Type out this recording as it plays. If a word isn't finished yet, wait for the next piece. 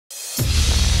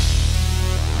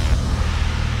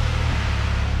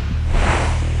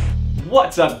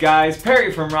What's up guys,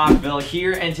 Perry from Rockville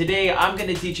here, and today I'm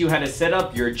going to teach you how to set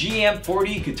up your G-AMP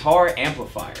 40 guitar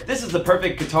amplifier. This is the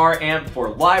perfect guitar amp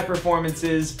for live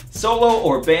performances, solo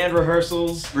or band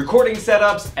rehearsals, recording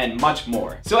setups, and much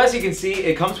more. So as you can see,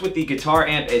 it comes with the guitar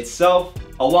amp itself,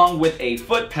 along with a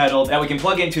foot pedal that we can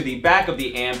plug into the back of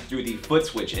the amp through the foot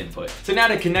switch input. So now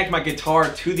to connect my guitar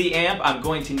to the amp, I'm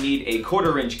going to need a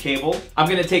 1/4" cable. I'm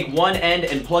going to take one end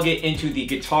and plug it into the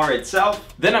guitar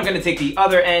itself. Then I'm going to take the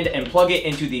other end and plug it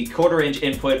into the 1/4"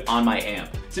 input on my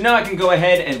amp. So now I can go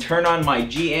ahead and turn on my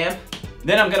G-AMP.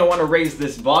 Then I'm going to want to raise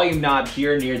this volume knob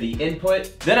here near the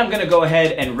input. Then I'm going to go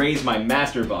ahead and raise my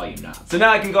master volume knob. So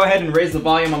now I can go ahead and raise the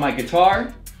volume on my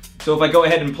guitar. So if I go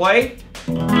ahead and play,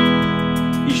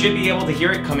 you should be able to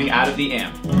hear it coming out of the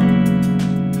amp.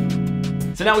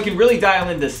 So now we can really dial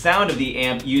in the sound of the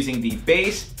amp using the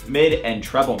bass, mid, and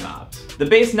treble knobs. The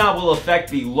bass knob will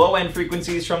affect the low-end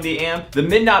frequencies from the amp. The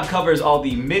mid knob covers all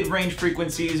the mid-range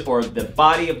frequencies or the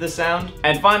body of the sound.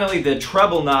 And finally, the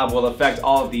treble knob will affect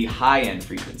all of the high-end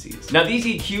frequencies. Now these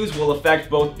EQs will affect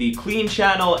both the clean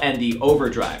channel and the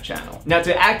overdrive channel. Now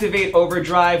to activate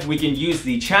overdrive, we can use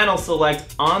the channel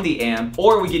select on the amp,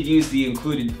 or we could use the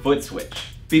included foot switch.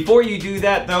 Before you do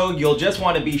that though, you'll just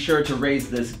want to be sure to raise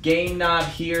this gain knob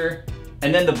here,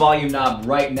 and then the volume knob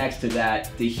right next to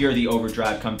that to hear the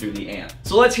overdrive come through the amp.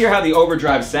 So let's hear how the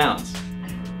overdrive sounds.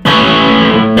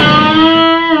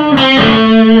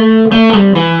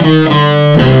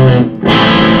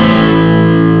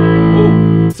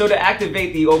 So to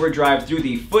activate the overdrive through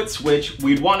the foot switch,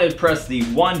 we'd want to press the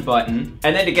 1 button,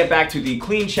 and then to get back to the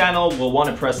clean channel, we'll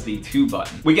want to press the 2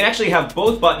 button. We can actually have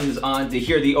both buttons on to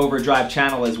hear the overdrive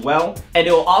channel as well, and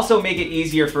it will also make it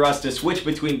easier for us to switch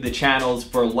between the channels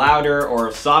for louder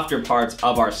or softer parts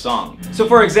of our song. So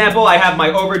for example, I have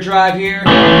my overdrive here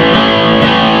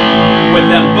with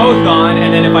them both on,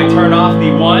 and then if I turn off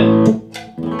the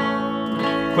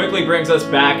 1, quickly brings us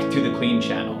back to the clean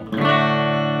channel.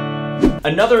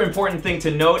 Another important thing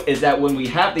to note is that when we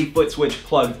have the foot switch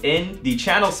plugged in, the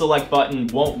channel select button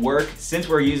won't work since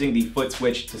we're using the foot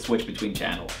switch to switch between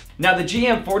channels. Now the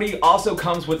G-AMP 40 also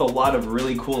comes with a lot of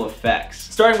really cool effects.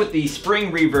 Starting with the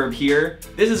spring reverb here,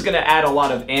 this is going to add a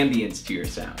lot of ambience to your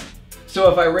sound.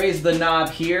 So if I raise the knob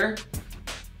here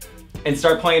and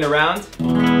start playing around,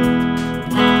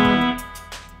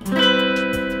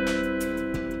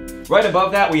 right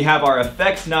above that, we have our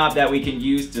effects knob that we can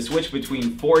use to switch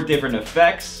between 4 different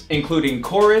effects, including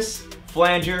chorus,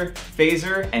 flanger,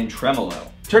 phaser, and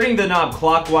tremolo. Turning the knob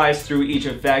clockwise through each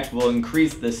effect will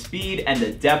increase the speed and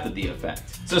the depth of the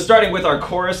effect. So starting with our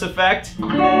chorus effect.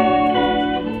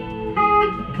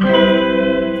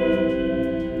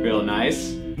 Real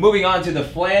nice. Moving on to the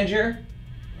flanger.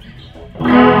 Oh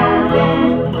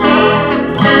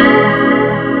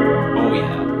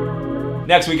yeah.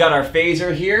 Next we got our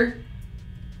phaser here.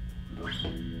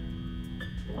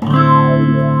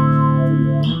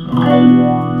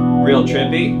 Real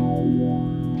trippy.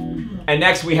 And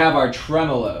next we have our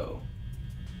tremolo.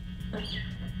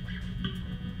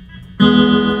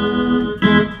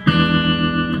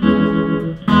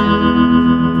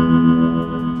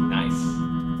 Nice.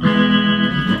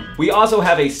 We also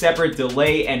have a separate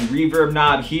delay and reverb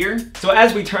knob here. So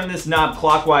as we turn this knob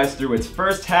clockwise through its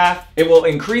first half, it will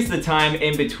increase the time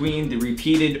in between the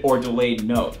repeated or delayed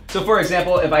note. So for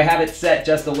example, if I have it set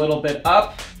just a little bit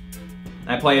up,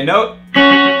 I play a note,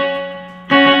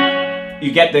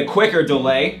 you get the quicker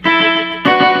delay.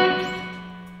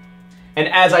 And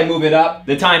as I move it up,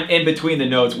 the time in between the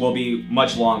notes will be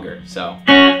much longer, so.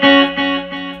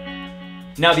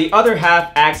 Now the other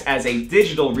half acts as a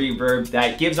digital reverb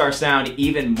that gives our sound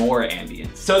even more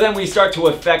ambience. So then we start to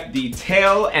affect the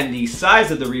tail and the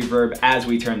size of the reverb as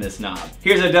we turn this knob.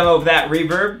 Here's a demo of that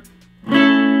reverb.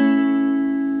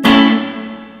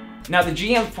 Now the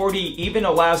G-AMP 40 even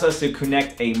allows us to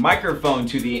connect a microphone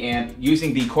to the amp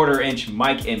using the 1/4"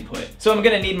 mic input. So I'm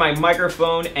going to need my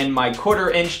microphone and my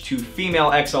 1/4" to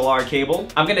female XLR cable.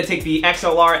 I'm going to take the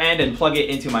XLR end and plug it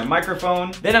into my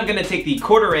microphone. Then I'm going to take the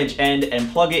 1/4" end and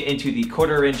plug it into the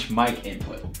 1/4" mic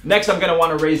input. Next I'm going to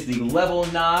want to raise the level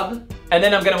knob. And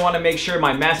then I'm going to want to make sure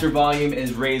my master volume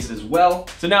is raised as well.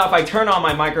 So now if I turn on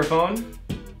my microphone,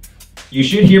 you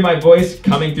should hear my voice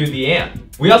coming through the amp.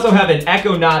 We also have an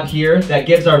echo knob here that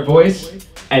gives our voice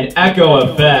an echo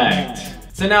effect.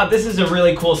 So now this is a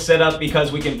really cool setup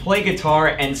because we can play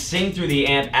guitar and sing through the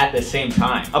amp at the same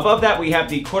time. Above that we have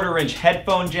the 1/4"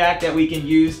 headphone jack that we can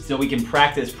use so we can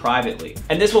practice privately.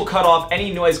 And this will cut off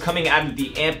any noise coming out of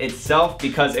the amp itself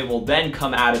because it will then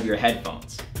come out of your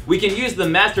headphones. We can use the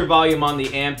master volume on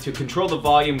the amp to control the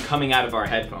volume coming out of our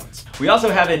headphones. We also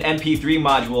have an MP3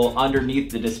 module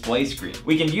underneath the display screen.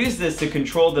 We can use this to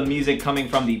control the music coming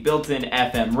from the built-in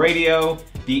FM radio,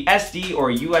 the SD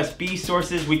or USB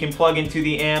sources we can plug into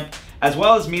the amp, as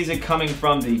well as music coming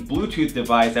from the Bluetooth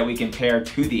device that we can pair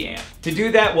to the amp. To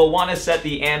do that, we'll want to set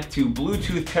the amp to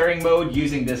Bluetooth pairing mode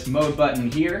using this mode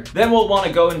button here. Then we'll want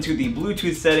to go into the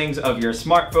Bluetooth settings of your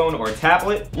smartphone or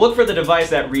tablet. Look for the device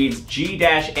that reads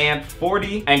G-AMP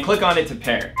 40 and click on it to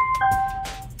pair.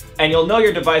 And you'll know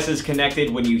your device is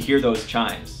connected when you hear those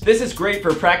chimes. This is great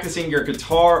for practicing your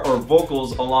guitar or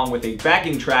vocals along with a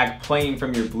backing track playing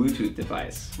from your Bluetooth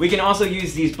device. We can also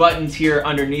use these buttons here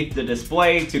underneath the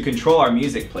display to control our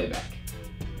music playback.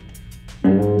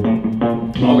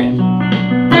 Oh yeah.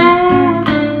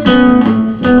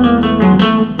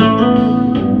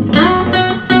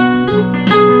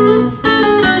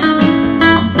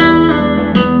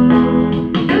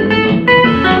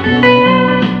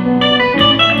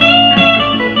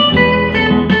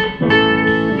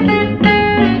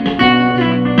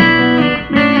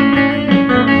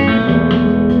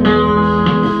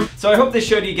 So I hope this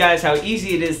showed you guys how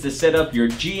easy it is to set up your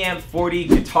G-AMP 40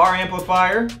 guitar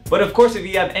amplifier. But of course, if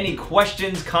you have any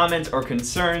questions, comments, or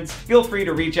concerns, feel free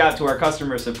to reach out to our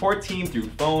customer support team through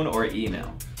phone or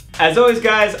email. As always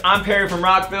guys, I'm Perry from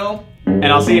Rockville, and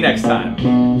I'll see you next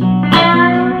time.